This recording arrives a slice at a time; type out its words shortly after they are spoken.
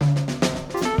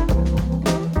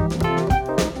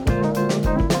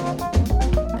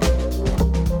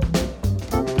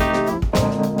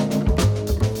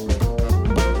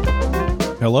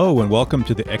Hello and welcome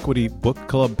to the Equity Book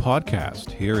Club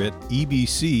podcast. Here at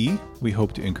EBC, we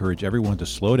hope to encourage everyone to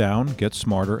slow down, get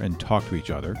smarter, and talk to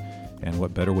each other. And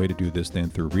what better way to do this than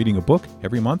through reading a book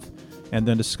every month and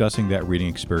then discussing that reading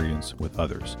experience with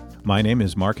others. My name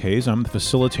is Mark Hayes. I'm the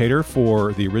facilitator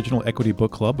for the original Equity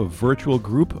Book Club, a virtual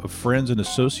group of friends and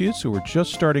associates who are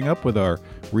just starting up with our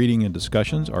reading and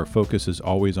discussions. Our focus is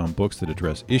always on books that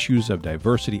address issues of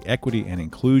diversity, equity, and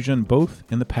inclusion, both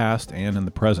in the past and in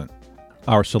the present.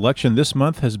 Our selection this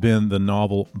month has been the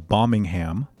novel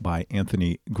Bombingham by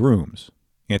Anthony Grooms.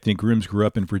 Anthony Grooms grew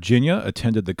up in Virginia,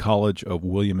 attended the College of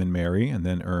William and Mary, and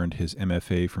then earned his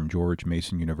MFA from George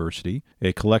Mason University.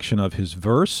 A collection of his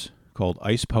verse called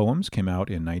Ice Poems came out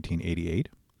in 1988.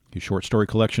 His short story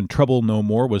collection Trouble No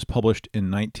More was published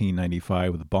in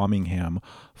 1995, with Bombingham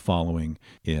following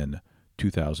in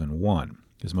 2001.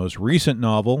 His most recent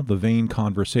novel, The Vain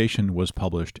Conversation, was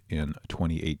published in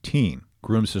 2018.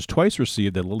 Grooms has twice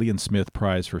received the Lillian Smith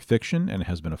Prize for Fiction and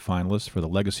has been a finalist for the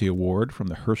Legacy Award from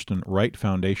the Hurston Wright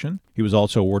Foundation. He was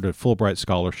also awarded a Fulbright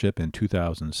Scholarship in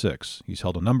 2006. He's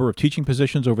held a number of teaching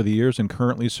positions over the years and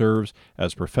currently serves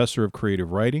as Professor of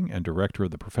Creative Writing and Director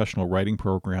of the Professional Writing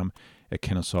Program at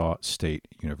Kennesaw State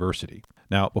University.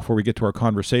 Now, before we get to our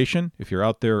conversation, if you're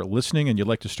out there listening and you'd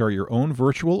like to start your own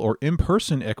virtual or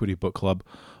in-person Equity Book Club,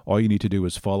 all you need to do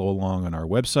is follow along on our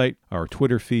website, our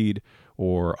Twitter feed,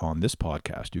 or on this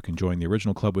podcast. You can join the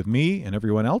original club with me and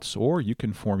everyone else, or you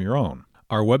can form your own.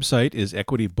 Our website is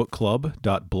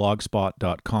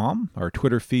equitybookclub.blogspot.com. Our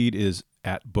Twitter feed is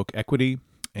 @bookequity,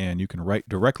 and you can write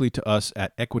directly to us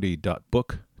at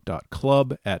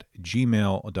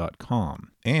equity.book.club@gmail.com.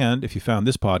 And if you found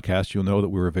this podcast, you'll know that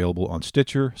we're available on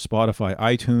Stitcher, Spotify,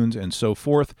 iTunes, and so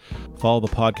forth. Follow the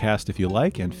podcast if you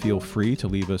like, and feel free to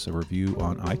leave us a review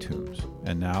on iTunes.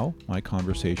 And now, my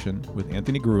conversation with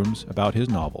Anthony Grooms about his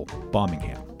novel,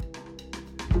 Bombingham.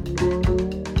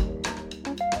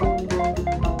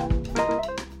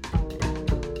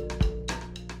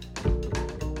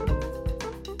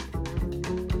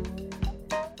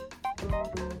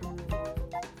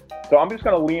 So I'm just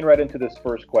going to lean right into this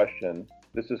first question.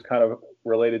 This is kind of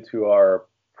related to our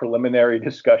preliminary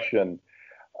discussion,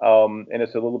 and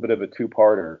it's a little bit of a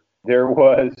two-parter. There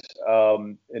was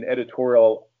an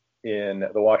editorial in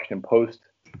the Washington Post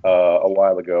a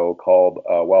while ago called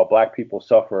While Black People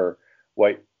Suffer,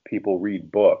 White People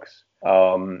Read Books,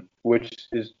 which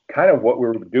is kind of what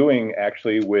we're doing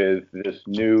actually with this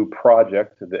new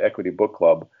project, the Equity Book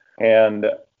Club. And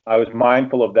I was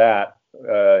mindful of that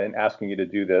in asking you to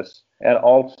do this. And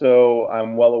also,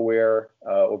 I'm well aware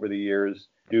over the years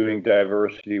doing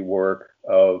diversity work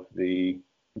of the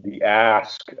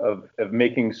ask of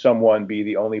making someone be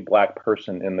the only Black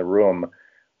person in the room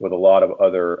with a lot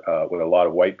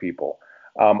of white people.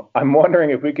 I'm wondering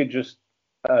if we could just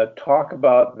talk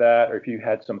about that, or if you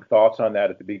had some thoughts on that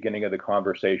at the beginning of the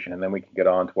conversation, and then we can get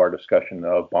on to our discussion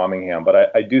of Bombingham.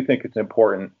 But I do think it's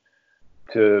important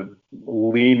to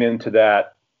lean into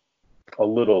that a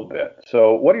little bit.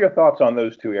 So what are your thoughts on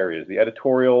those two areas, the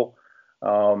editorial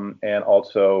and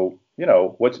also,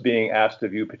 what's being asked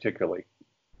of you particularly?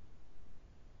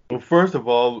 Well, first of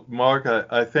all, Mark,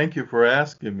 I thank you for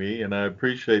asking me, and I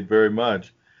appreciate very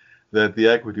much that the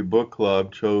Equity Book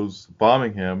Club chose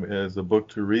Bombingham as a book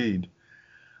to read.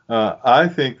 I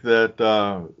think that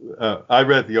I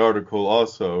read the article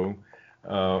also,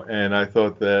 and I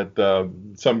thought that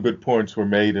some good points were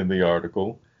made in the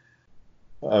article.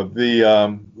 But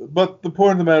the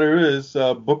point of the matter is,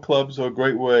 book clubs are a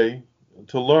great way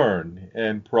to learn,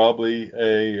 and probably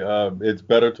it's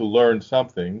better to learn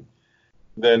something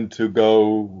than to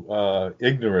go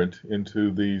ignorant into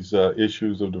these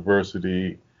issues of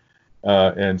diversity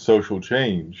and social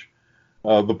change.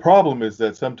 The problem is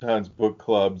that sometimes book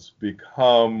clubs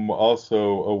become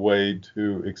also a way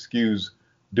to excuse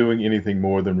doing anything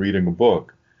more than reading a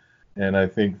book, and I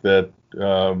think that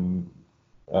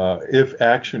if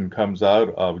action comes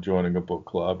out of joining a book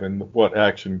club, and what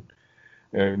action,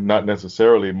 not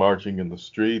necessarily marching in the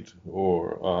street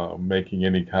or making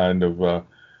any kind of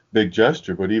big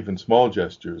gesture, but even small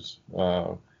gestures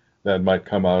that might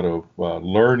come out of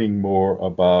learning more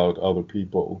about other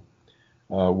people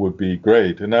would be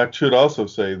great. And I should also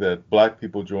say that Black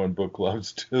people join book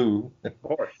clubs too. Of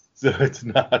course. So it's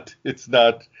not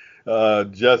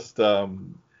just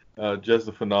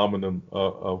a phenomenon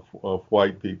of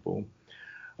white people.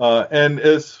 And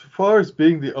as far as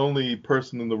being the only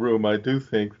person in the room, I do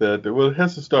think that, it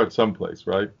has to start someplace,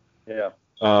 right? Yeah.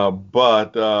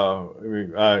 But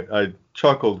I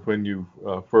chuckled when you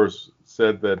first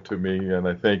said that to me, and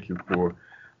I thank you for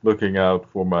looking out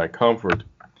for my comfort.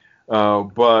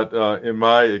 But in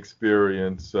my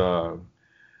experience,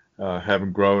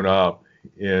 having grown up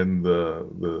in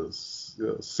the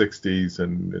 60s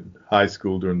and in high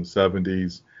school during the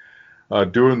 70s,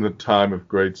 during the time of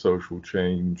great social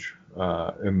change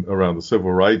and around the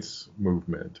civil rights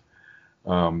movement.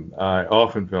 I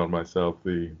often found myself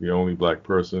the only black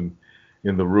person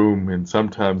in the room, and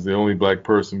sometimes the only black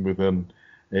person within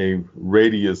a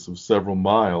radius of several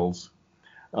miles.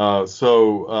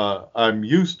 So I'm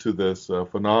used to this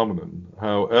phenomenon.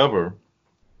 However,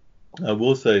 I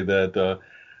will say that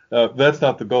that's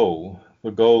not the goal.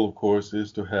 The goal, of course,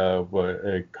 is to have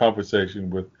a conversation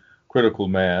with critical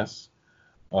mass,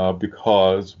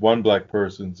 because one black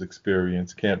person's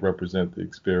experience can't represent the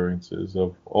experiences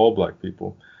of all black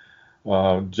people,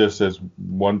 just as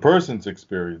one person's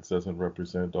experience doesn't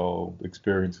represent all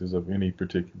experiences of any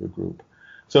particular group.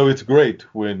 So it's great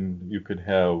when you can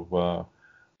have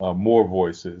more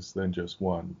voices than just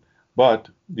one. But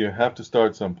you have to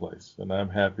start someplace, and I'm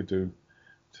happy to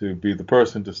be the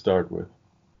person to start with.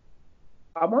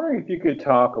 I'm wondering if you could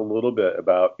talk a little bit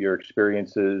about your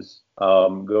experiences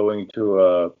going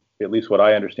to at least what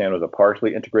I understand was a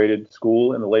partially integrated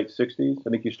school in the late 60s. I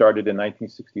think you started in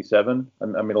 1967. I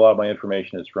mean, a lot of my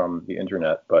information is from the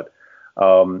internet, but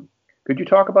could you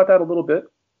talk about that a little bit?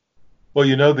 Well,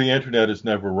 you know, the internet is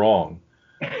never wrong.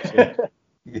 So,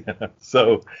 yeah.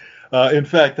 So, in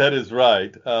fact, that is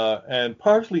right. And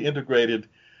partially integrated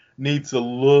needs a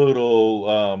little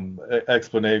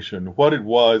explanation. What it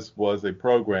was a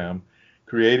program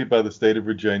created by the state of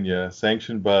Virginia,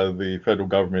 sanctioned by the federal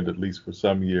government at least for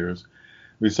some years.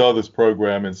 We saw this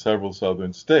program in several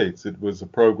southern states. It was a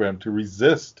program to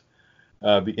resist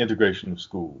the integration of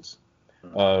schools.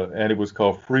 And it was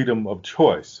called Freedom of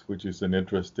Choice, which is an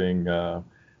interesting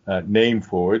name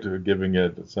for it, giving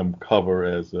it some cover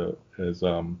as a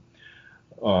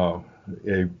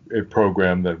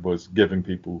program that was giving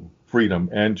people freedom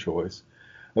and choice.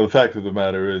 Now, the fact of the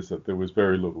matter is that there was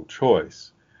very little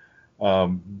choice.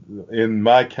 In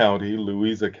my county,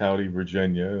 Louisa County,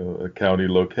 Virginia, a county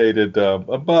located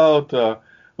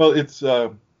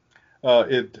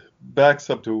it backs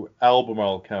up to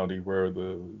Albemarle County, where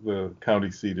the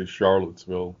county seat is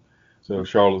Charlottesville. So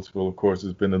Charlottesville, of course,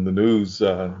 has been in the news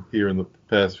here in the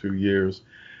past few years.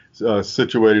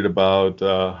 Situated about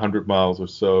 100 miles or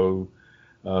so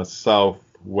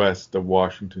southwest of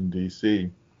Washington, D.C.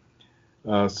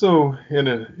 So in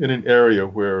an area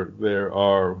where there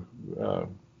are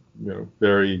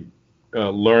very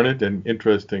learned and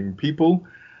interesting people,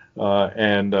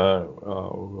 and a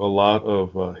lot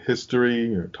of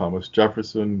history, Thomas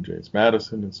Jefferson, James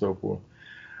Madison, and so forth.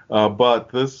 But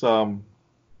this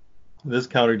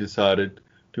county decided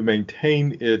to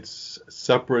maintain its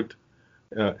separate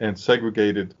and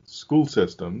segregated school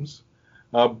systems,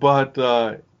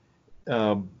 but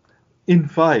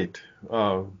invite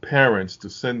parents to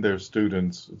send their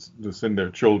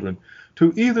children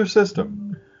to either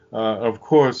system. Of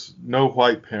course, no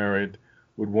white parent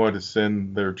would want to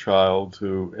send their child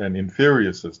to an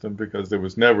inferior system because there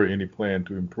was never any plan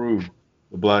to improve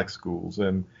the black schools.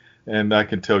 And I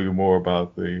can tell you more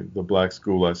about the black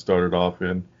school I started off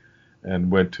in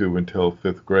and went to until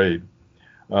 5th grade.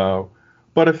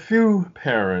 But a few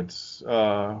parents,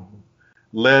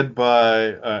 led by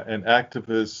an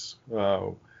activist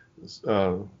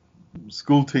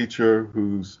school teacher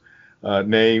whose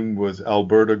name was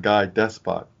Alberta Guy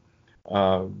Despot,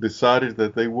 decided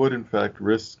that they would, in fact,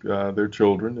 risk their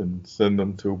children and send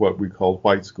them to what we call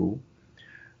white school.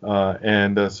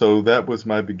 So that was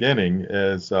my beginning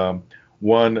as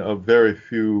one of very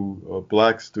few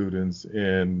black students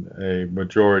in a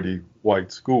majority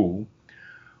white school,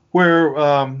 where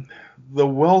the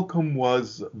welcome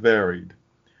was varied.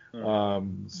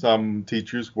 Some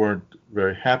teachers weren't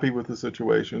very happy with the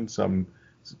situation. Some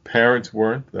parents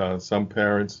weren't. Some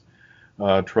parents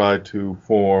tried to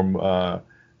form,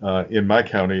 in my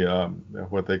county,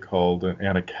 what they called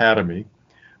an academy.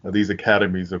 These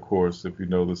academies, of course, if you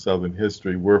know the Southern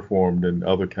history, were formed in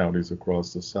other counties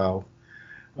across the South.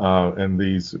 And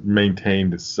these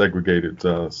maintained segregated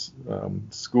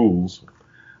schools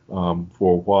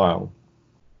for a while.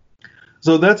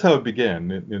 So that's how it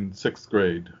began in 6th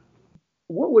grade.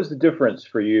 What was the difference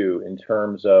for you in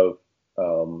terms of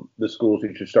the schools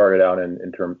that you started out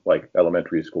in terms like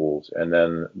elementary schools and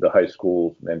then the high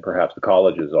schools and perhaps the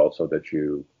colleges also that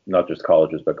you, not just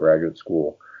colleges, but graduate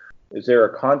school? Is there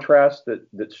a contrast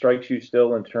that strikes you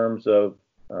still in terms of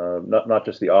not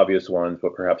just the obvious ones,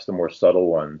 but perhaps the more subtle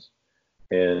ones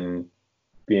in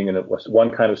being in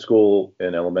one kind of school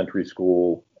in elementary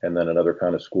school and then another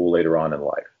kind of school later on in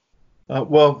life?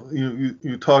 Well,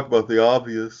 you talk about the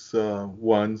obvious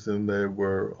ones, and they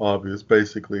were obvious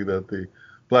basically that the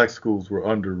black schools were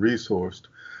under-resourced.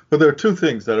 But there are two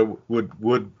things that I would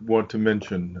want to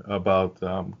mention about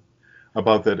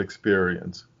that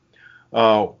experience.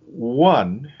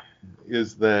 One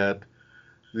is that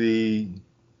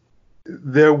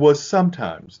there was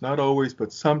sometimes, not always,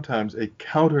 but sometimes a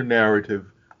counter narrative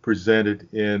presented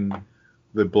in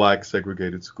the black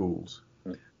segregated schools.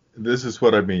 This is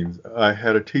what I mean. I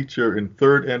had a teacher in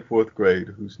 3rd and 4th grade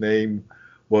whose name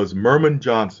was Merman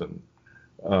Johnson.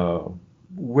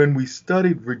 When we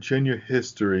studied Virginia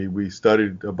history, we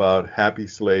studied about happy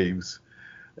slaves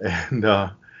and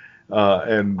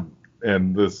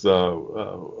this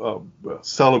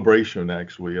celebration,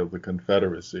 actually, of the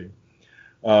Confederacy.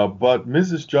 But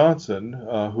Mrs. Johnson,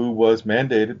 who was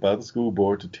mandated by the school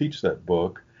board to teach that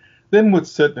book, then would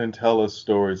sit and tell us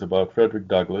stories about Frederick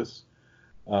Douglass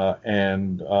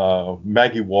and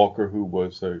Maggie Walker, who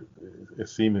was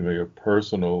seemingly a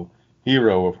personal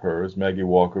hero of hers. Maggie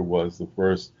Walker was the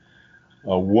first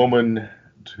woman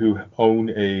to own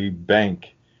a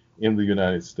bank in the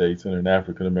United States, and an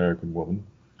African American woman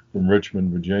from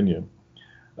Richmond, Virginia.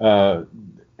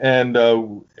 And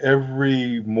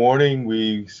every morning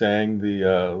we sang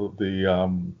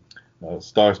the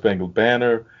Star Spangled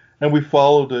Banner, and we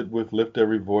followed it with Lift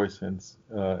Every Voice and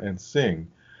Sing.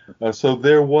 So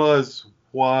there was,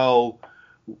 while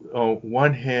on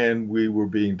one hand we were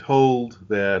being told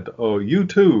that, oh, you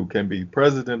too can be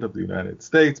president of the United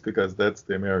States because that's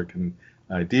the American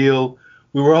ideal,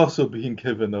 we were also being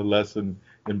given a lesson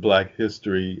in black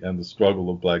history and the struggle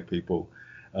of black people.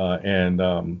 But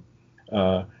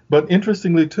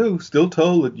interestingly, too, still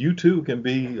told that you too can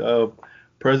be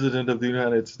president of the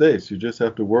United States. You just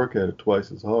have to work at it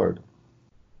twice as hard.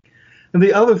 And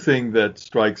the other thing that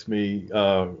strikes me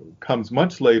comes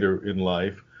much later in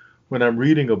life when I'm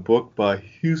reading a book by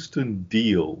Houston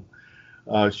Deal.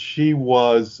 She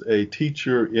was a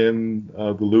teacher in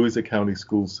the Louisa County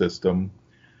school system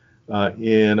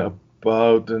in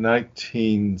about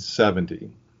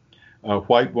 1970. A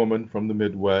white woman from the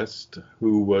Midwest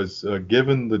who was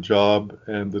given the job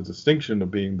and the distinction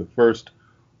of being the first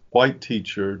white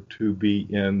teacher to be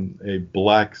in a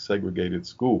black segregated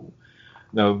school.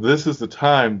 Now, this is the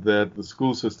time that the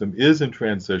school system is in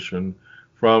transition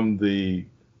from the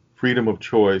freedom of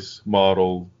choice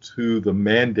model to the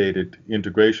mandated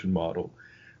integration model.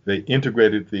 They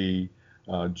integrated the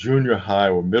junior high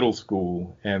or middle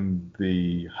school and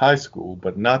the high school,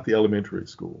 but not the elementary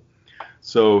school.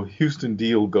 So Houston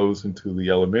Deal goes into the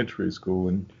elementary school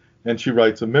and she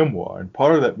writes a memoir. And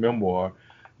part of that memoir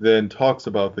then talks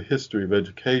about the history of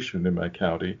education in my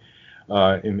county.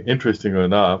 And interestingly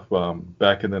enough,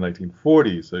 back in the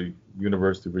 1940s, a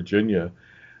University of Virginia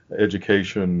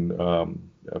education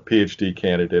a PhD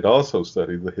candidate also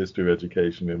studied the history of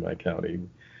education in my county.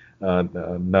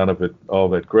 None of it all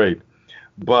that great.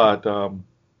 But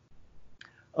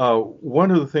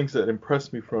one of the things that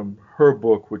impressed me from her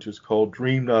book, which is called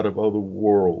Dreamed Out of Other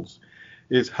Worlds,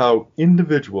 is how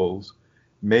individuals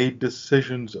made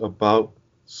decisions about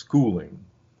schooling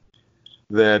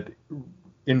that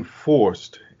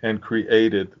enforced and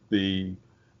created the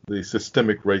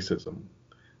systemic racism.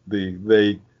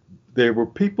 They were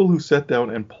people who sat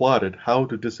down and plotted how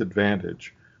to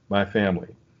disadvantage my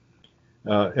family.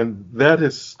 And that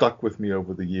has stuck with me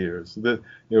over the years.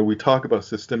 We talk about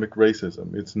systemic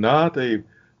racism. It's not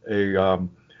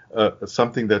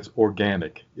something that's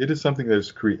organic. It is something that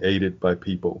is created by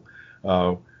people.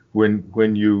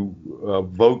 When you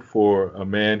vote for a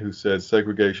man who says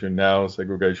segregation now,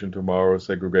 segregation tomorrow,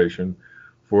 segregation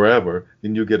forever,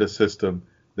 then you get a system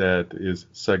that is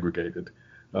segregated.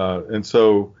 And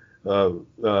so when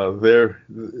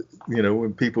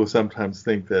people sometimes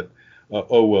think that,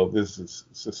 this is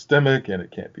systemic and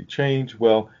it can't be changed.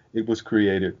 Well, it was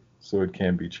created so it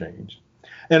can be changed.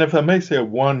 And if I may say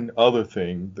one other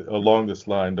thing along this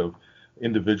line of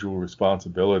individual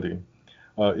responsibility,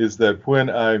 is that when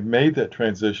I made that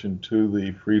transition to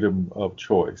the freedom of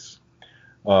choice,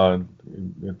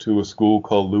 to a school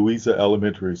called Louisa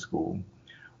Elementary School,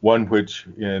 one which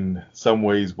in some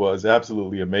ways was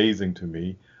absolutely amazing to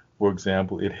me. For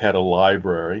example, it had a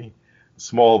library,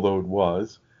 small though it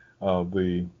was.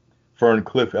 The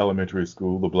Ferncliff Elementary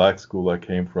School, the black school I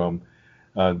came from,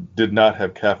 did not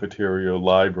have cafeteria or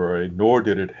library, nor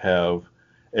did it have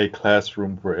a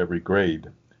classroom for every grade.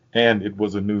 And it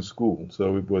was a new school,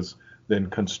 so it was then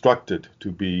constructed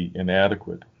to be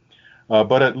inadequate.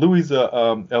 But at Louisa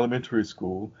Elementary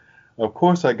School, of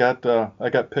course, I got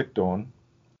picked on.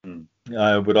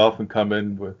 I would often come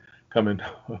in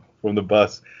from the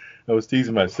bus. I was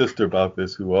teasing my sister about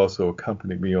this, who also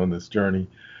accompanied me on this journey.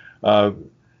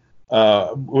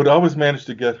 Would always manage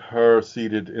to get her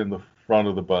seated in the front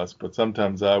of the bus, but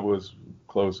sometimes I was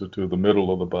closer to the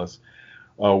middle of the bus,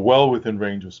 well within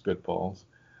range of spitballs,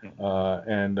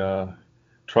 and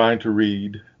trying to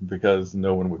read because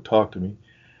no one would talk to me.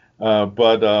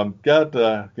 But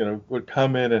would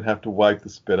come in and have to wipe the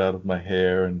spit out of my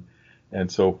hair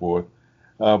and so forth.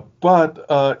 But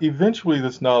eventually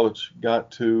this knowledge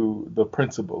got to the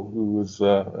principal, who was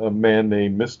a man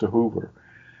named Mr. Hoover.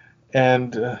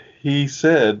 And he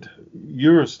said,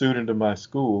 "You're a student of my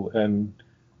school, and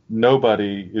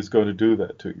nobody is going to do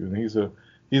that to you." And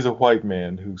he's a white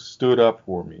man who stood up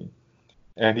for me.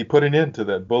 And he put an end to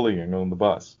that bullying on the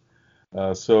bus.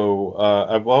 So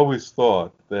I've always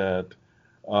thought that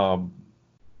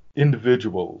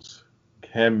individuals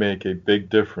can make a big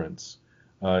difference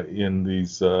in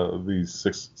these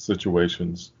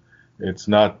situations. It's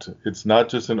not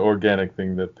just an organic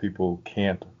thing that people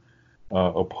can't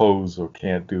oppose or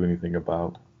can't do anything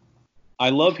about. I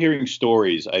love hearing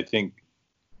stories. I think,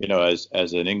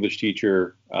 as an English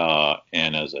teacher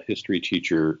and as a history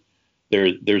teacher,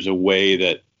 there's a way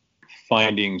that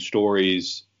finding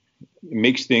stories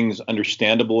makes things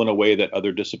understandable in a way that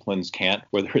other disciplines can't,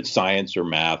 whether it's science or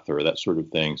math or that sort of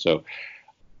thing. So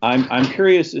I'm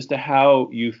curious as to how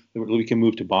we can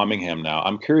move to Bombingham now.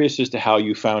 I'm curious as to how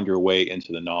you found your way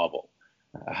into the novel.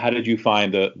 How did you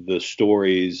find the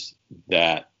stories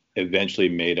that eventually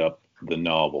made up the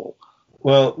novel?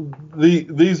 Well,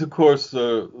 these, of course,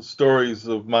 are stories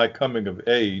of my coming of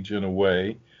age in a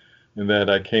way, in that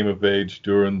I came of age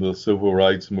during the Civil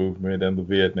Rights Movement and the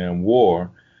Vietnam War.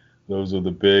 Those are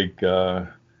the big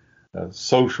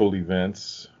social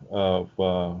events of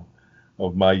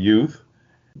my youth.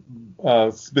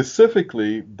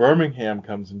 Specifically, Birmingham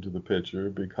comes into the picture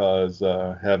because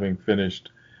having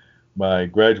finished my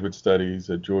graduate studies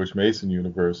at George Mason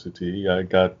University, I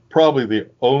got probably the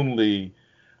only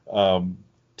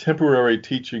temporary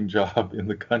teaching job in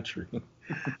the country.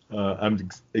 I'm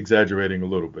exaggerating a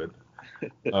little bit,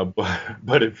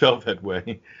 but it felt that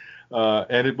way.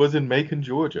 And it was in Macon,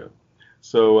 Georgia.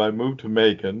 So I moved to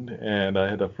Macon, and I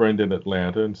had a friend in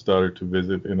Atlanta and started to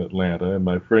visit in Atlanta. And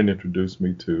my friend introduced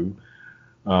me to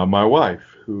my wife,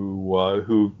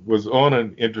 who was on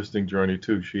an interesting journey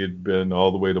too. She had been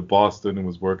all the way to Boston and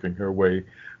was working her way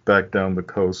back down the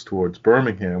coast towards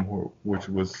Birmingham, which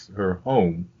was her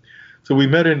home. So we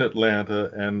met in Atlanta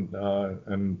and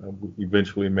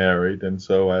eventually married. And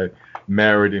so I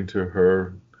married into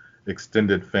her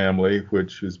extended family,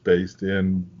 which is based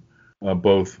in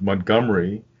both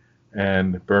Montgomery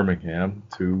and Birmingham,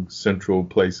 two central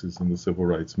places in the civil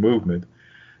rights movement.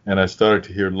 And I started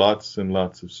to hear lots and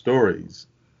lots of stories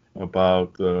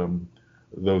about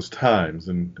those times,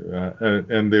 and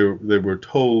they were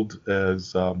told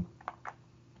as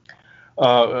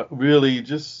really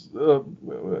just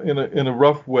in a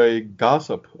rough way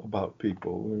gossip about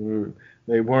people.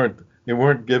 They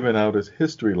weren't given out as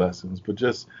history lessons, but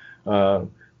just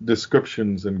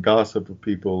descriptions and gossip of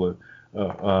people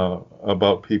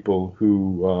about people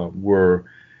who were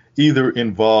either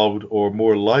involved or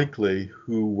more likely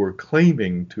who were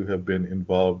claiming to have been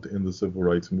involved in the civil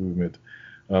rights movement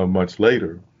much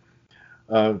later.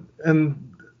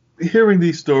 And hearing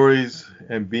these stories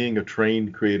and being a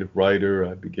trained creative writer,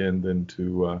 I began then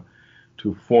to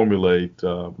formulate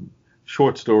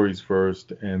short stories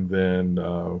first, and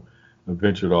then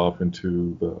ventured off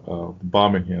into the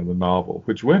Bombingham, the novel,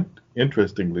 which went,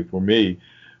 interestingly for me,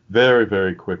 very,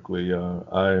 very quickly.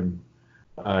 I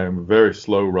am a very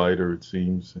slow writer, it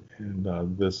seems,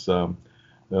 and this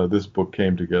book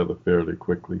came together fairly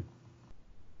quickly.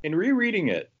 In rereading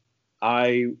it,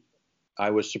 I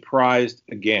was surprised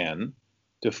again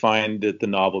to find that the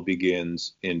novel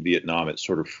begins in Vietnam. It's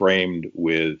sort of framed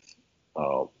with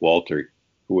Walter,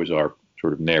 who was our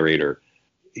sort of narrator.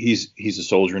 He's a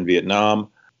soldier in Vietnam,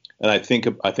 and I think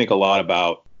a lot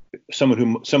about someone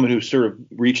who sort of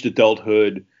reached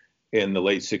adulthood in the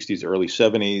late 60s, early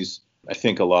 70s. I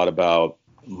think a lot about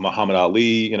Muhammad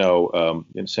Ali,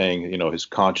 in saying, his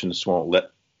conscience won't let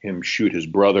him shoot his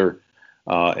brother,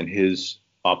 and his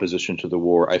opposition to the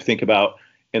war. I think about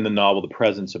in the novel the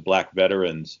presence of Black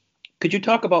veterans. Could you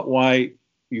talk about why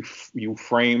you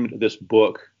framed this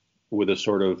book with a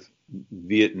sort of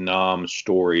Vietnam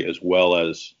story as well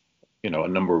as a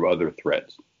number of other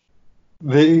threads?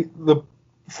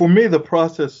 For me, the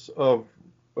process of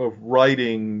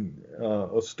writing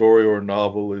a story or a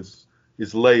novel is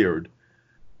layered.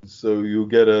 So you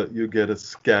get a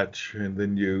sketch, and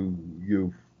then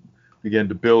you begin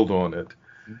to build on it.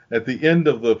 At the end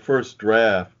of the first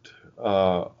draft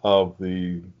of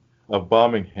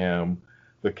Bombingham,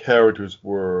 the characters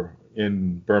were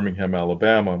in Birmingham,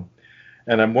 Alabama,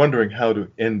 and I'm wondering how to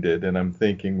end it. And I'm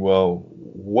thinking, well,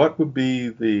 what would be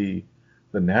the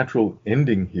natural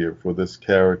ending here for this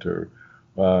character?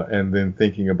 And then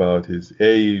thinking about his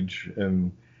age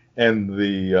and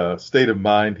the state of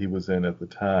mind he was in at the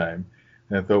time.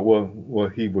 And I thought, well,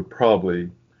 he would probably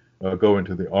go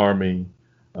into the army.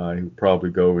 He would probably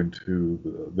go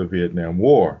into the Vietnam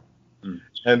War. Mm.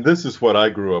 And this is what I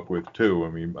grew up with too. I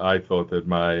mean, I thought that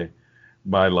my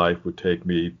life would take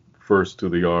me first to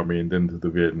the army and then to the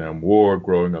Vietnam War.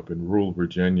 Growing up in rural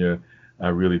Virginia, I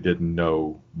really didn't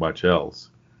know much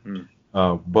else. Mm.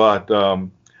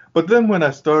 But then when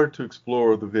I started to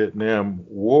explore the Vietnam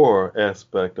War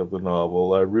aspect of the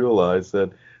novel, I realized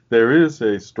that there is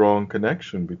a strong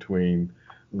connection between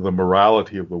the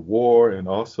morality of the war and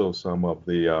also some of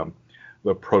the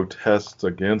protests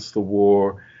against the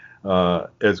war,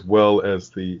 as well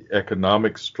as the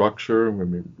economic structure. I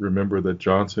mean, remember that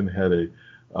Johnson had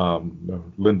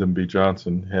Lyndon B.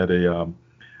 Johnson had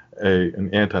an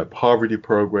anti-poverty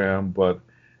program, but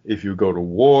if you go to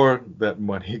war, that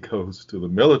money goes to the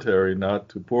military, not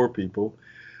to poor people.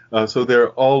 So there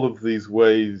are all of these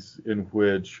ways in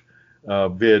which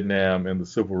Vietnam and the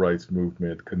civil rights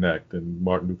movement connect. And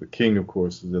Martin Luther King, of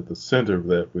course, is at the center of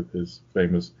that with his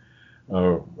famous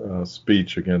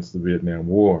speech against the Vietnam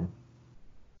War.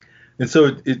 And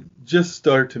so it just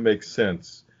started to make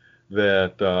sense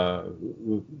that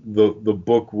the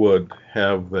book would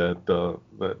have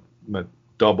that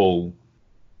double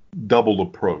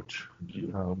approach.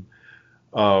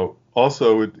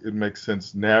 Also, it makes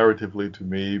sense narratively to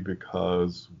me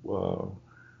because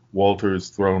Walter is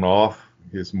thrown off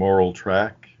his moral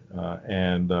track,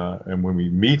 and when we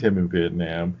meet him in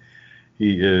Vietnam,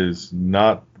 he's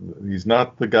not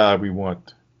the guy we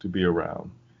want to be around,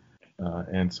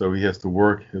 and so he has to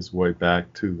work his way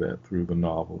back to that through the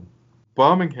novel.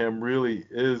 Bombingham really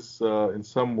is, in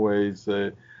some ways,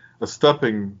 a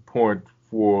stepping point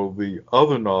for the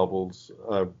other novels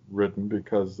I've written,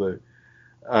 because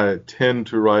I tend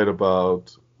to write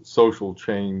about social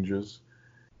changes,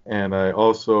 and I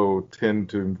also tend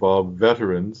to involve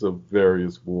veterans of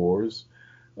various wars,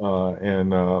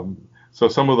 so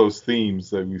some of those themes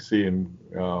that we see in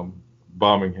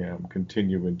Bombingham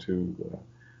continue into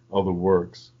other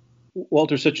works.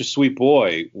 Walter's such a sweet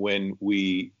boy when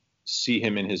we see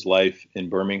him in his life in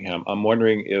Birmingham. I'm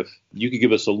wondering if you could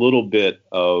give us a little bit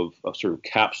of a sort of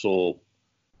capsule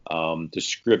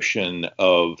description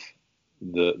of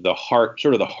the heart,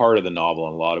 sort of the heart of the novel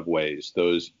in a lot of ways.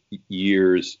 Those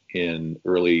years in the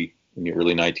early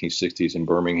 1960s in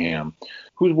Birmingham.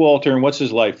 Who's Walter and what's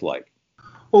his life like?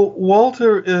 Well,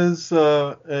 Walter is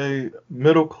a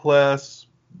middle-class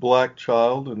black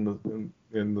child in the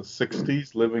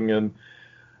 60s, living in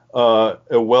a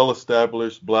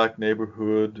well-established black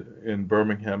neighborhood in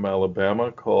Birmingham,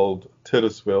 Alabama, called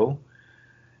Titusville.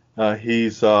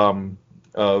 He's the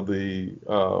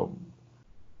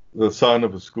son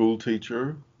of a school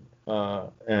teacher,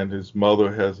 and his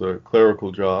mother has a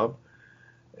clerical job.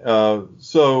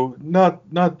 So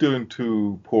not doing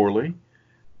too poorly.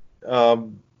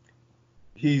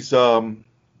 He's very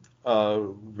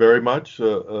much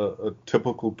a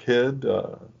typical kid.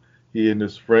 He and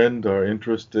his friend are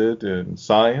interested in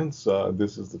science.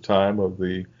 This is the time of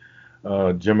the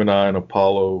Gemini and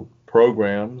Apollo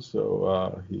programs,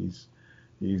 so he's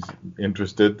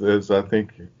interested, as I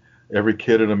think every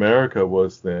kid in America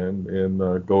was then, in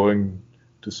going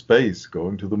to space,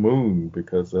 going to the moon,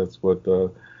 because that's what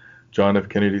John F.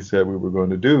 Kennedy said we were going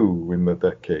to do in the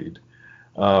decade.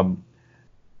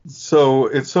 So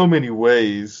in so many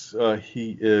ways,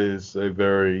 he is a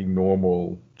very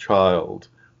normal child.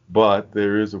 But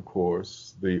there is, of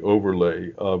course, the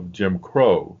overlay of Jim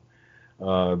Crow,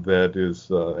 that is,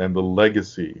 and the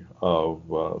legacy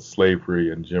of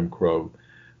slavery and Jim Crow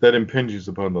that impinges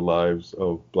upon the lives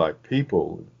of black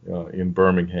people in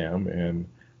Birmingham and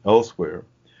elsewhere.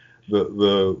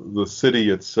 The city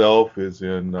itself is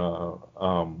in a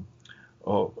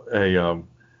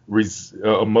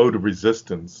mode of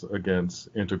resistance against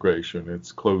integration.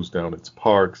 It's closed down its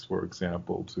parks, for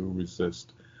example, to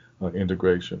resist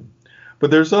integration.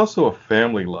 But there's also a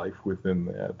family life within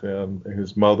that. And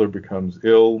his mother becomes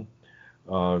ill.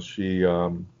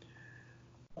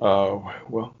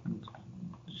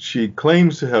 She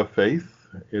claims to have faith.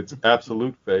 It's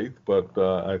absolute faith, but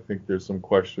I think there's some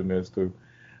question as to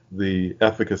the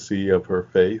efficacy of her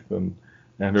faith. And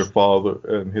his father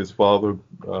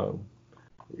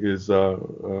is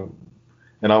an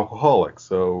alcoholic.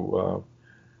 So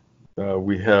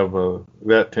we have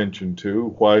that tension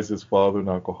too. Why is his father an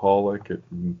alcoholic?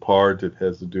 In part, it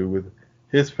has to do with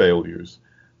his failures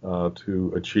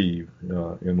to achieve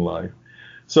in life.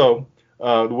 So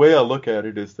The way I look at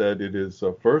it is that it is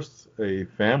first a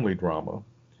family drama,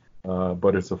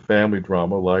 but it's a family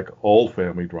drama like all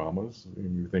family dramas.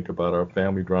 When you think about our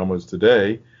family dramas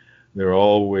today, they're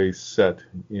always set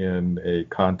in a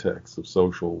context of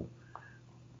social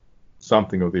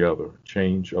something or the other,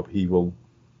 change, upheaval,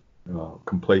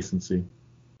 complacency.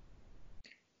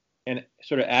 And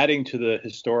sort of adding to the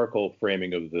historical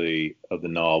framing of the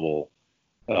novel,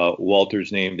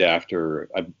 Walter's named after,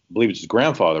 I believe it's his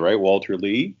grandfather, right? Walter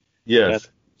Lee. Yes.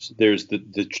 There's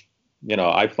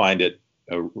I find it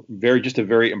a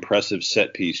very impressive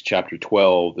set piece, chapter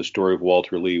 12, the story of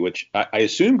Walter Lee, which I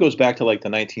assume goes back to like the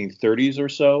 1930s or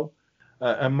so.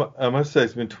 I must say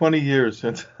it's been 20 years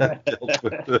since I dealt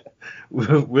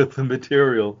with the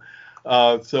material,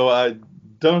 so I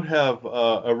don't have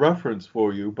a reference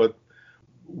for you. But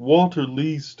Walter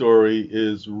Lee's story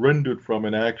is rendered from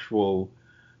an actual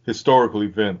historical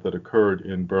event that occurred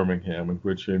in Birmingham, in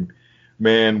which a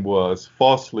man was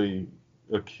falsely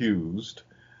accused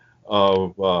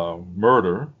of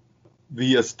murder.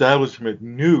 The establishment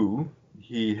knew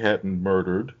he hadn't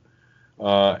murdered,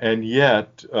 and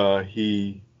yet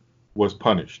he was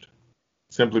punished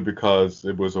simply because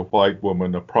it was a white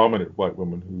woman, a prominent white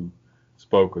woman, who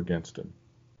spoke against him.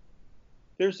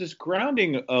 There's this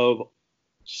grounding of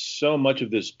so much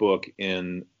of this book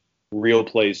in real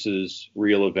places,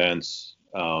 real events.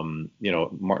 Martin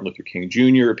Luther King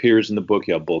Jr. appears in the book.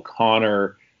 You have Bull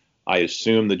Connor. I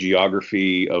assume the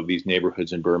geography of these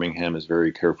neighborhoods in Birmingham is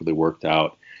very carefully worked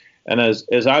out. And as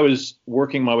I was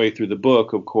working my way through the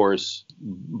book, of course,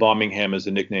 Bombingham is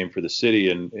the nickname for the city.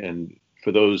 And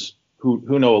for those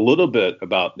who know a little bit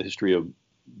about the history of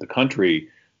the country,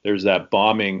 there's that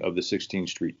bombing of the 16th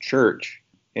Street Church.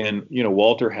 And,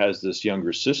 Walter has this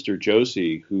younger sister,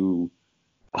 Josie,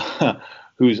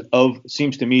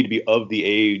 seems to me to be of the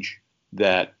age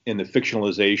that in the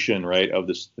fictionalization, right, of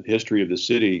this the history of the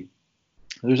city,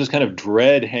 there's this kind of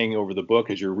dread hanging over the book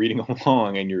as you're reading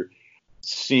along and you're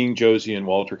seeing Josie and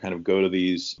Walter kind of go to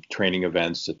these training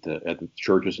events at the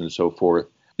churches and so forth.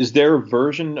 Is there a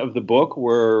version of the book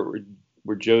where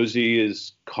Josie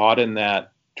is caught in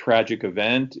that tragic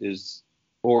event?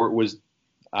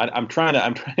 I'm trying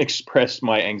to express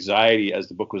my anxiety as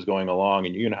the book was going along,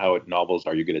 and you know how novels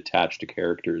are, you get attached to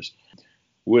characters.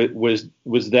 Was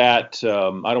that,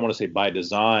 I don't want to say by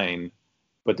design,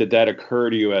 but did that occur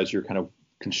to you as you're kind of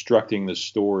constructing the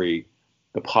story,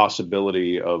 the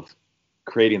possibility of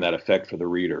creating that effect for the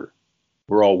reader?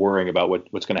 We're all worrying about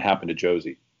what's going to happen to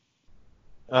Josie.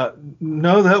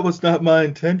 No, that was not my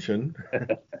intention.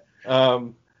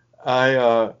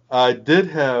 I did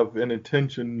have an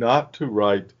intention not to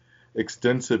write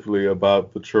extensively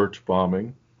about the church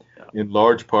bombing, in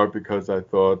large part because I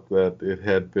thought that it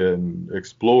had been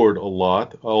explored a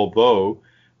lot, although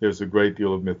there's a great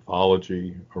deal of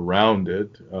mythology around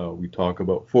it. We talk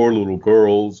about 4 little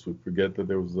girls. We forget that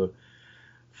there was a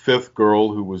 5th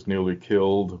girl who was nearly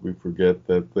killed. We forget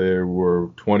that there were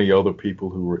 20 other people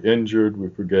who were injured. We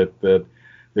forget that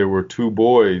there were 2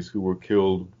 boys who were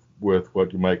killed with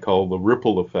what you might call the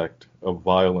ripple effect of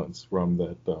violence from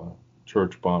that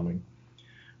church bombing.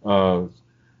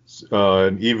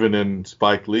 And even in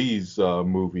Spike Lee's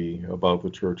movie about the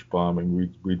church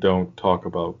bombing, we don't talk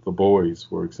about the boys,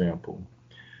 for example.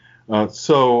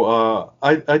 So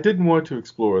I didn't want to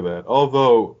explore that,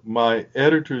 although my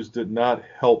editors did not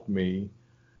help me,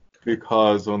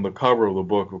 because on the cover of the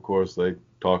book, of course, they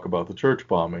talk about the church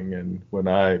bombing. And when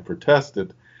I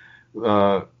protested,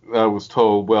 I was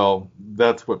told, well,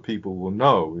 that's what people will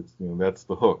know. It's, that's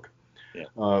the hook.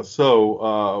 Yeah.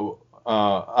 So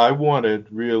I wanted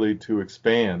really to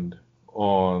expand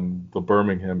on the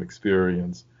Birmingham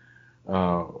experience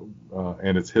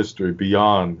and its history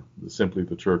beyond simply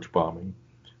the church bombing,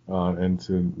 and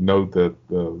to note that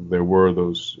there were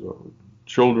those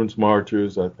children's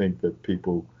marches. I think that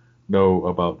people know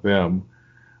about them,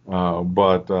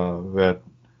 but that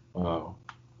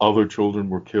other children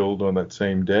were killed on that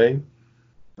same day,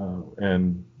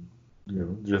 and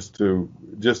just to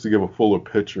give a fuller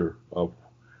picture of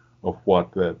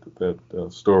what that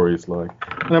story is like.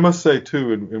 And I must say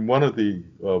too, in one of the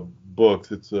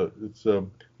books, it's a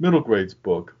middle grades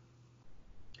book.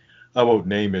 I won't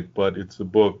name it, but it's a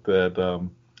book that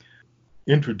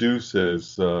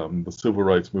introduces the civil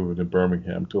rights movement in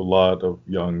Birmingham to a lot of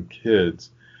young kids.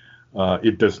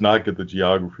 It does not get the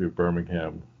geography of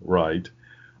Birmingham right.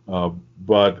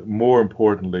 But more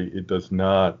importantly, it does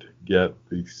not get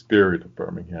the spirit of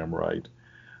Birmingham right,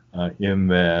 in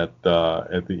that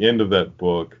at the end of that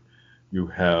book, you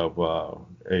have a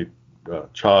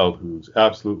child who's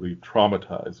absolutely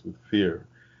traumatized with fear.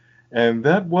 And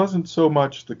that wasn't so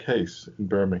much the case in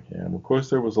Birmingham. Of course,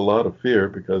 there was a lot of fear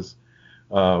because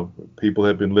people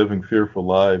had been living fearful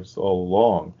lives all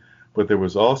along. But there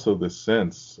was also this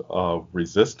sense of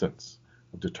resistance,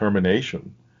 of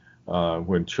determination.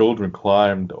 When children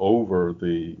climbed over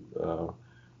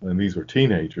and these were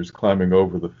teenagers, climbing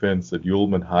over the fence at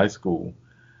Ullman High School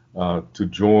to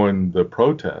join the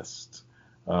protests,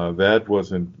 that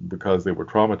wasn't because they were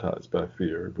traumatized by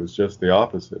fear. It was just the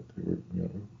opposite. They were,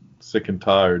 sick and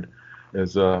tired,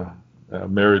 as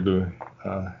Mary Lou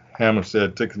Hammer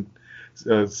said,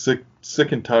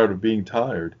 sick and tired of being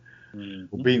tired,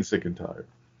 or being sick and tired.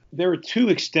 There are two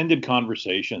extended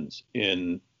conversations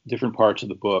in different parts of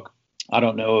the book. I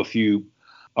don't know if you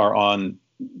are on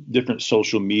different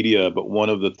social media, but one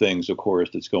of the things, of course,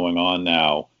 that's going on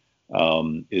now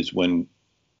is when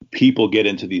people get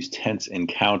into these tense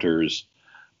encounters,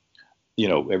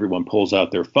 everyone pulls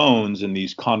out their phones and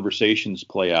these conversations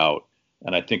play out.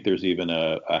 And I think there's even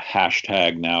a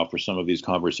hashtag now for some of these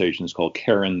conversations called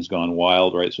Karen's Gone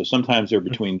Wild, right? So sometimes they're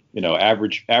between,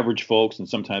 average folks, and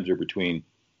sometimes they're between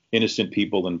innocent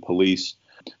people and police.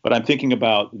 But I'm thinking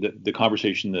about the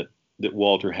conversation that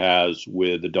Walter has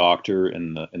with the doctor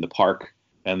in the park,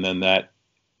 and then that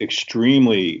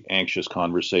extremely anxious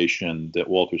conversation that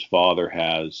Walter's father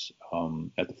has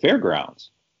at the fairgrounds.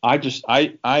 I just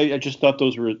thought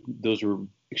those were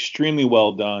extremely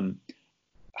well done.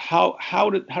 How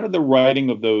did the writing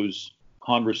of those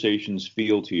conversations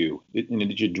feel to you?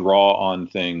 Did you draw on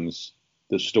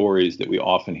the stories that we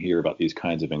often hear about these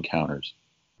kinds of encounters?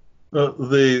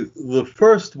 The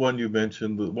first one you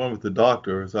mentioned, the one with the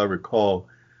doctor, as I recall,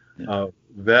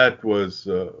 that was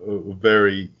a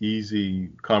very easy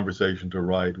conversation to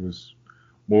write. It was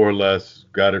more or less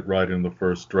got it right in the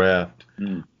first draft,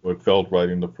 or it felt right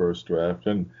in the first draft.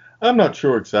 And I'm not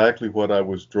sure exactly what I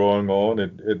was drawing on.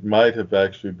 It might have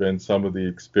actually been some of the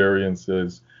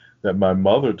experiences that my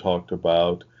mother talked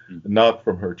about, not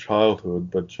from her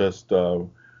childhood, but just the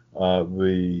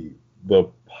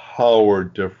power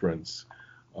difference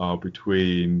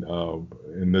between,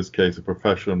 in this case, a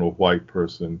professional white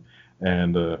person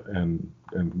and in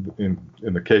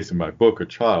the case of my book, a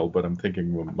child. But I'm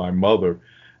thinking of my mother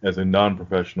as a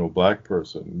non-professional black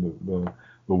person.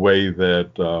 The way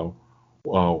that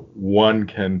one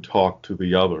can talk to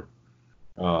the other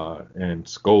and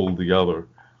scold the other.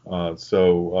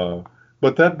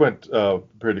 But that went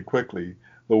pretty quickly.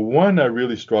 The one I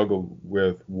really struggled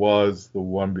with was the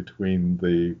one between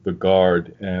the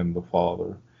guard and the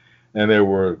father. And there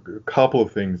were a couple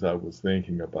of things I was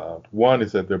thinking about. One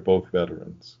is that they're both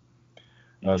veterans.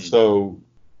 So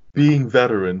being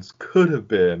veterans could have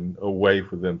been a way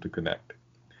for them to connect.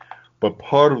 But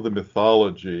part of the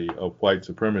mythology of white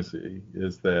supremacy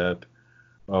is that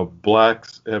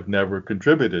blacks have never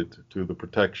contributed to the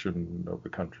protection of the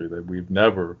country, that we've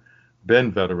never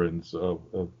been veterans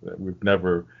we've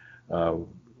never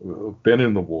been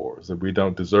in the wars, that we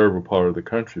don't deserve a part of the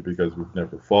country because we've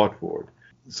never fought for it.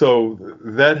 So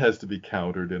that has to be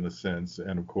countered in a sense.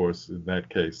 And of course, in that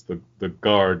case, the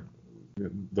guard,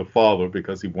 the father,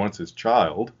 because he wants his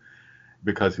child,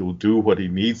 because he'll do what he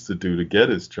needs to do to get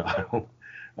his child,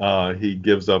 he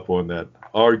gives up on that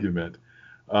argument.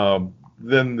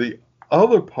 Then the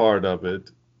other part of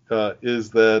it is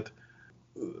that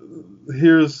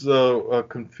here's a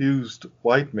confused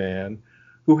white man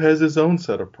who has his own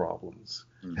set of problems.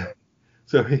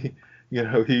 So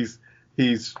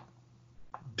he's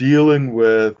dealing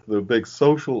with the big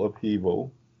social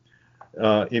upheaval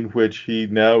in which he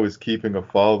now is keeping a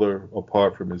father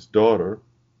apart from his daughter,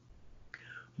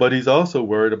 but he's also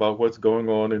worried about what's going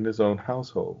on in his own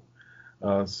household.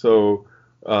 So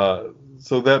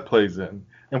that plays in.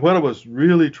 And what I was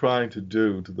really trying to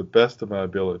do, to the best of my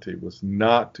ability, was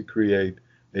not to create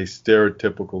a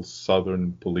stereotypical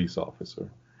Southern police officer.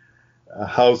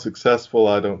 How successful,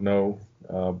 I don't know,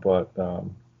 but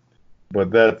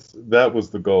that was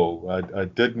the goal. I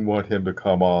didn't want him to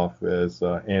come off as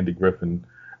Andy Griffin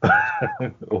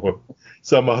or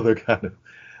some other kind of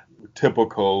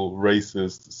typical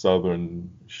racist Southern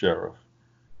sheriff.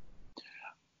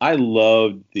 I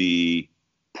loved the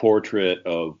portrait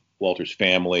of Walter's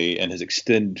family and his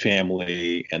extended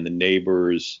family and the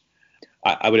neighbors.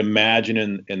 I would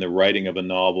imagine in the writing of a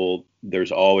novel,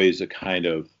 there's always a kind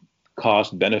of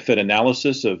cost-benefit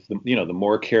analysis of the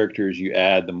more characters you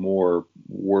add, the more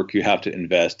work you have to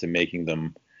invest in making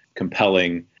them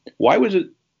compelling. Why was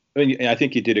it? I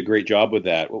think you did a great job with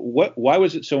that. Why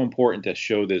was it so important to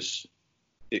show this?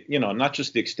 Not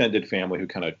just the extended family who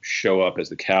kind of show up as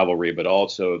the cavalry, but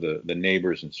also the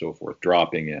neighbors and so forth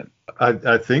dropping in.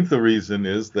 I think the reason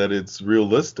is that it's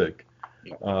realistic.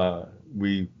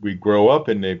 We grow up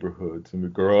in neighborhoods and we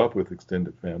grow up with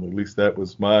extended family. At least that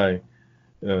was my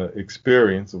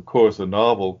experience. Of course, a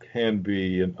novel can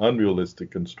be an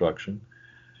unrealistic construction,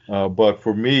 but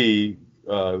for me,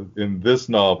 in this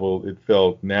novel, it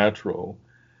felt natural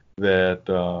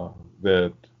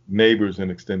that neighbors and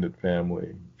extended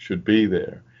family should be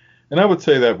there. And I would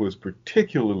say that was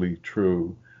particularly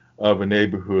true of a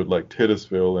neighborhood like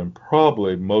Titusville and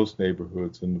probably most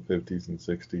neighborhoods in the 50s and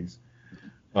 60s,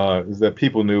 is that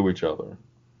people knew each other.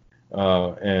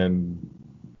 And,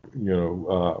 you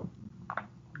know,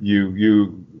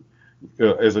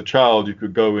 as a child, you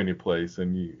could go any place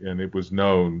and it was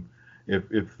known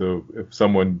if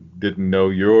someone didn't know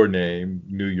your name,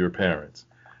 knew your parents.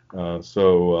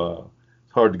 So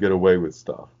it's hard to get away with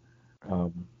stuff.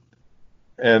 Um,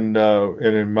 and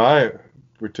in my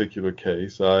particular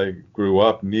case, I grew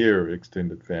up near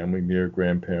extended family, near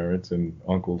grandparents and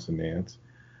uncles and aunts.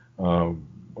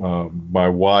 My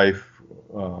wife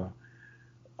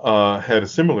had a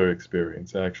similar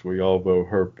experience, actually, although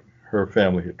her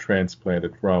family had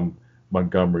transplanted from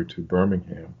Montgomery to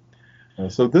Birmingham.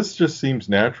 So this just seems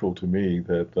natural to me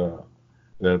that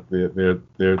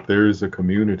there is a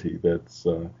community that's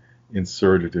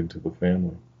inserted into the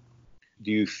family.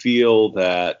 Do you feel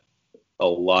that a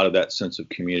lot of that sense of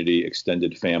community,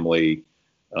 extended family,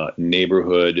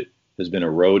 neighborhood has been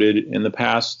eroded in the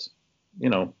past,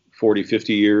 40,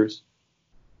 50 years?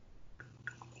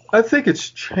 I think it's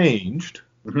changed.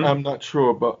 Mm-hmm. I'm not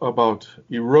sure about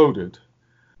eroded,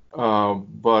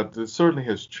 but it certainly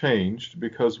has changed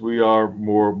because we are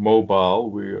more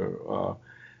mobile.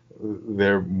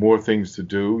 There are more things to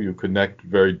do. You connect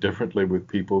very differently with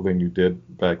people than you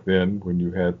did back then when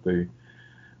you had the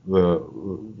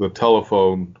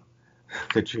telephone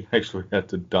that you actually had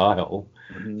to dial,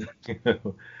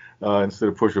 instead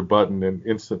of push a button and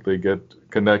instantly get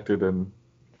connected and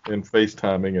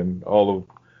FaceTiming and all of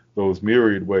those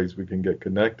myriad ways we can get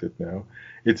connected now.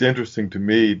 It's interesting to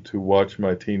me to watch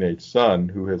my teenage son,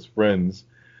 who has friends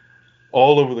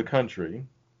all over the country,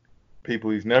 people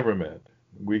he's never met.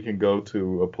 We can go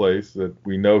to a place that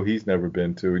we know he's never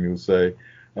been to, and he'll say,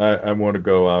 I want to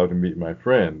go out and meet my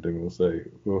friend. And we'll say,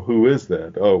 well, who is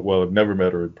that? Oh, well, I've never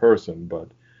met her in person, but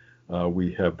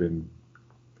we have been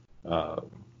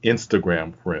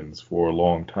Instagram friends for a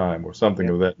long time, or something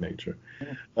of that nature.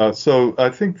 So I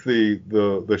think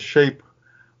the shape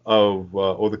of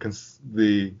or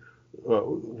the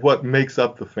what makes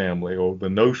up the family, or the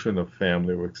notion of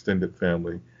family or extended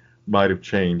family, might have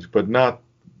changed, but not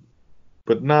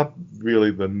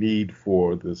really the need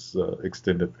for this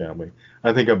extended family.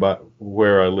 I think about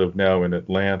where I live now in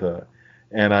Atlanta,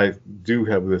 and I do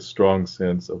have this strong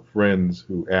sense of friends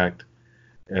who act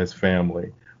as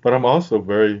family. But I'm also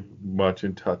very much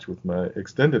in touch with my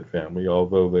extended family,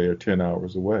 although they are 10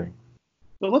 hours away.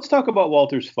 So let's talk about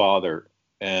Walter's father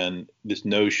and this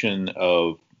notion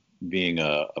of being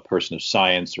a person of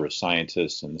science or a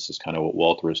scientist, and this is kind of what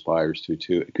Walter aspires to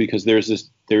too, because there's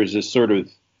this sort of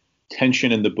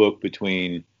tension in the book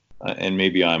between, and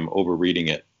maybe I'm overreading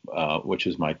it, which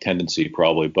is my tendency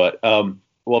probably, but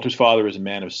Walter's father is a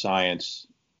man of science,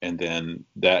 and then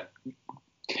that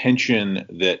tension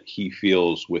that he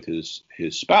feels with his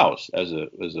spouse as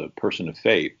a person of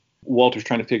faith. Walter's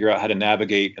trying to figure out how to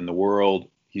navigate in the world.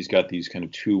 He's got these kind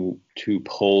of two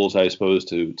poles, I suppose,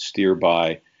 to steer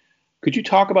by. Could you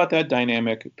talk about that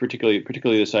dynamic,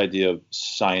 particularly this idea of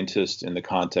scientist in the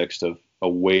context of a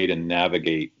way to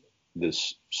navigate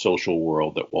this social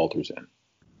world that Walter's in?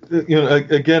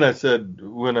 Again, I said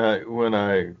when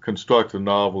I construct a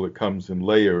novel, it comes in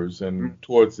layers, and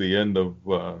towards the end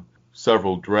of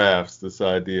several drafts, this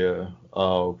idea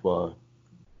of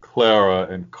Clara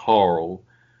and Carl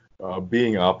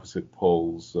being opposite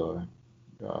poles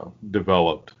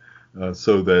developed,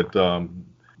 so that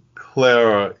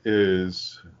Clara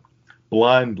is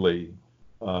blindly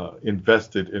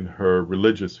invested in her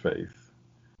religious faith,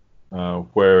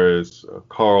 whereas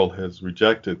Carl has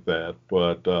rejected that,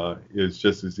 but is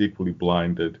just as equally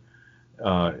blinded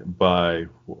by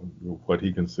what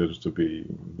he considers to be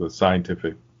the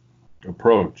scientific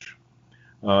approach.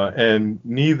 And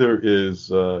neither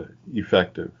is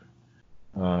effective.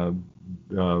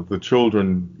 The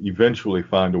children eventually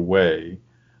find a way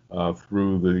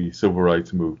through the civil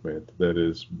rights movement that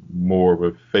is more of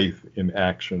a faith in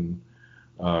action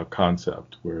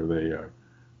concept, where they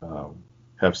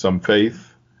have some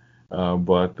faith,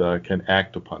 but can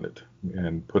act upon it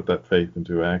and put that faith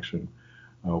into action.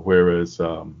 Whereas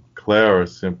Clara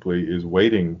simply is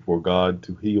waiting for God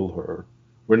to heal her.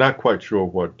 We're not quite sure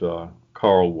what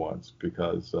Carl wants,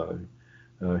 because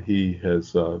he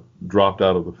has dropped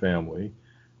out of the family,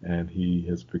 and he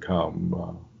has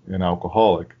become an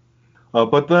alcoholic.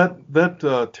 But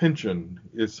that tension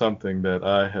is something that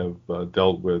I have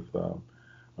dealt with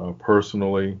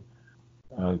personally.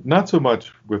 Not so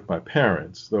much with my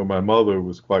parents, though my mother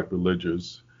was quite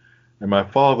religious, and my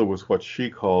father was what she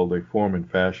called a form and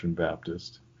fashion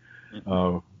Baptist,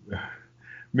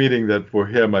 meaning that for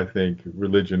him, I think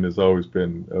religion has always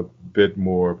been a bit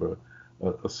more of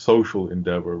a social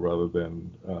endeavor rather than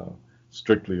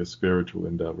strictly a spiritual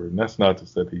endeavor. And that's not to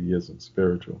say that he isn't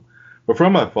spiritual. But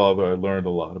from my father, I learned a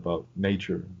lot about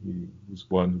nature. He was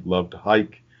one who loved to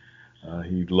hike.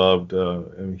 He loved,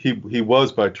 he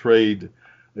was by trade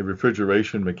a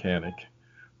refrigeration mechanic,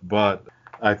 but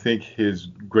I think his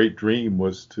great dream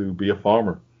was to be a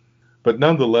farmer. But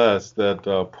nonetheless,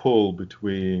 that pull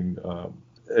between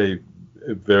a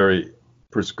very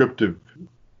prescriptive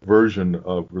version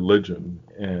of religion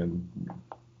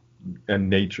and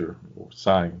nature or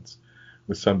science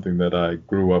was something that I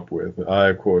grew up with. I,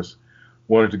 of course,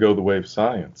 wanted to go the way of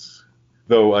science,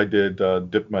 though I did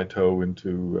dip my toe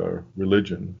into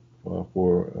religion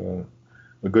for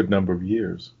a good number of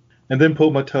years, and then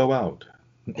pulled my toe out.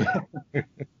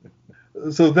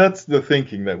 So that's the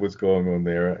thinking that was going on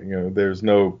there. You know, there's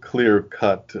no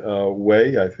clear-cut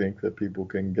way, I think, that people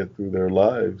can get through their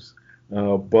lives.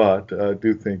 But I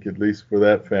do think, at least for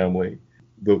that family,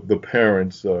 the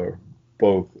parents are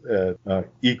both at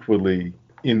equally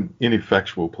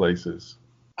ineffectual places.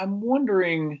 I'm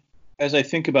wondering, as I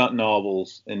think about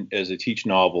novels and as I teach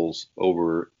novels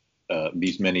over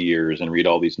these many years and read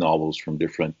all these novels from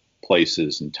different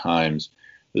places and times,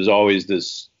 there's always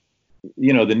this,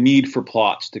 the need for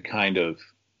plots to kind of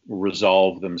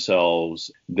resolve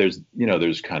themselves. There's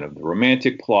kind of the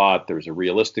romantic plot, there's a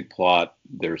realistic plot,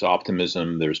 there's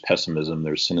optimism, there's pessimism,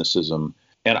 there's cynicism.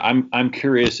 And I'm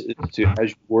curious to,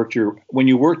 as when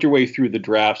you worked your way through the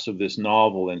drafts of this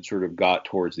novel and sort of got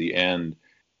towards the end,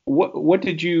 what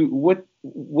was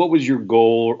your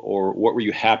goal, or what were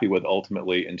you happy with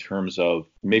ultimately in terms of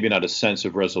maybe not a sense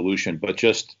of resolution, but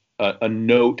just a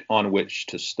note on which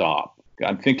to stop?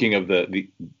 I'm thinking of the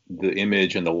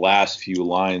image in the last few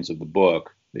lines of the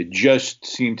book. They just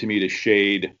seem to me to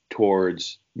shade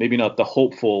towards maybe not the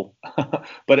hopeful,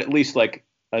 but at least like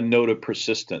a note of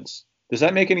persistence. Does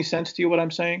that make any sense to you, what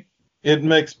I'm saying? It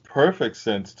makes perfect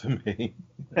sense to me.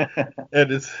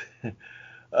 And it's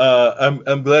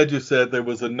I'm glad you said there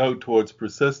was a note towards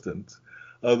persistence.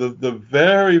 The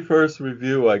very first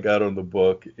review I got on the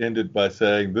book ended by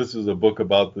saying this is a book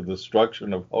about the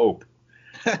destruction of hope.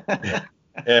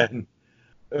 and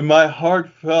my heart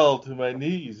fell to my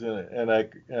knees, and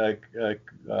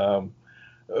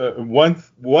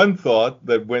one thought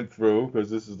that went through, because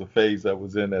this is the phase I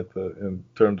was in in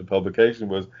terms of publication,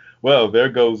 was, well, there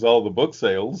goes all the book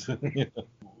sales.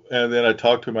 And then I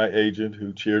talked to my agent,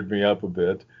 who cheered me up a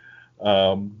bit,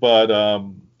 but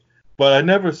I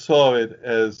never saw it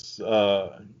as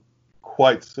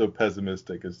quite so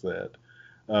pessimistic as that.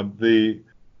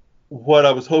 What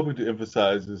I was hoping to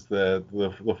emphasize is that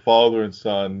the father and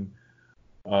son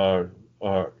are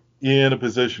in a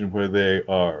position where they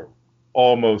are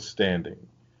almost standing.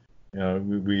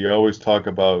 We always talk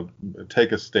about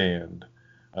take a stand.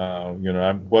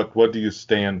 What do you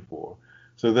stand for?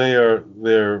 So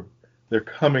they're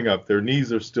coming up. Their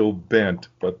knees are still bent,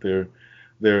 but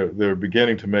they're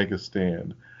beginning to make a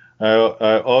stand.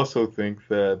 I also think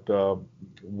that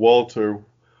Walter,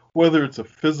 whether it's a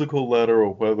physical letter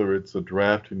or whether it's a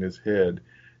draft in his head,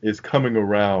 is coming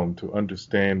around to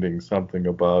understanding something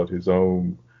about his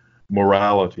own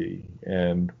morality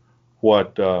and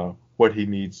what he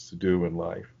needs to do in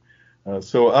life.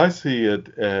 So I see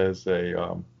it as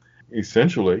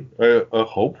essentially a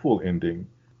hopeful ending.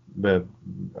 That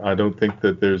I don't think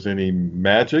that there's any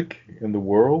magic in the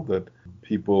world, that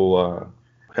people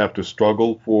have to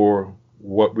struggle for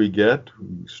what we get.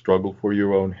 You struggle for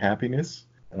your own happiness.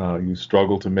 You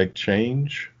struggle to make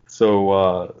change.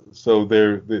 So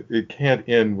it can't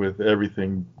end with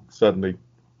everything suddenly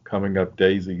coming up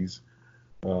daisies.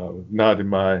 Not in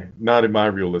my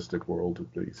realistic world,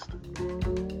 at least.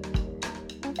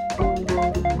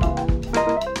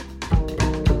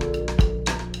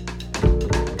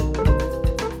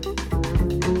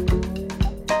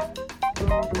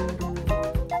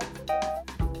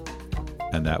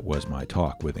 And that was my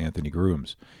talk with Anthony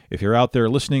Grooms. If you're out there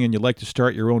listening and you'd like to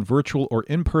start your own virtual or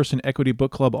in-person equity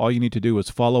book club, all you need to do is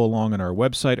follow along on our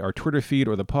website, our Twitter feed,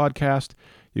 or the podcast.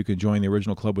 You can join the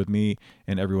original club with me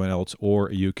and everyone else, or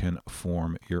you can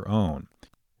form your own.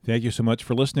 Thank you so much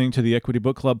for listening to the Equity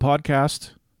Book Club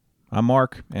podcast. I'm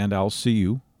Mark, and I'll see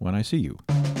you when I see you.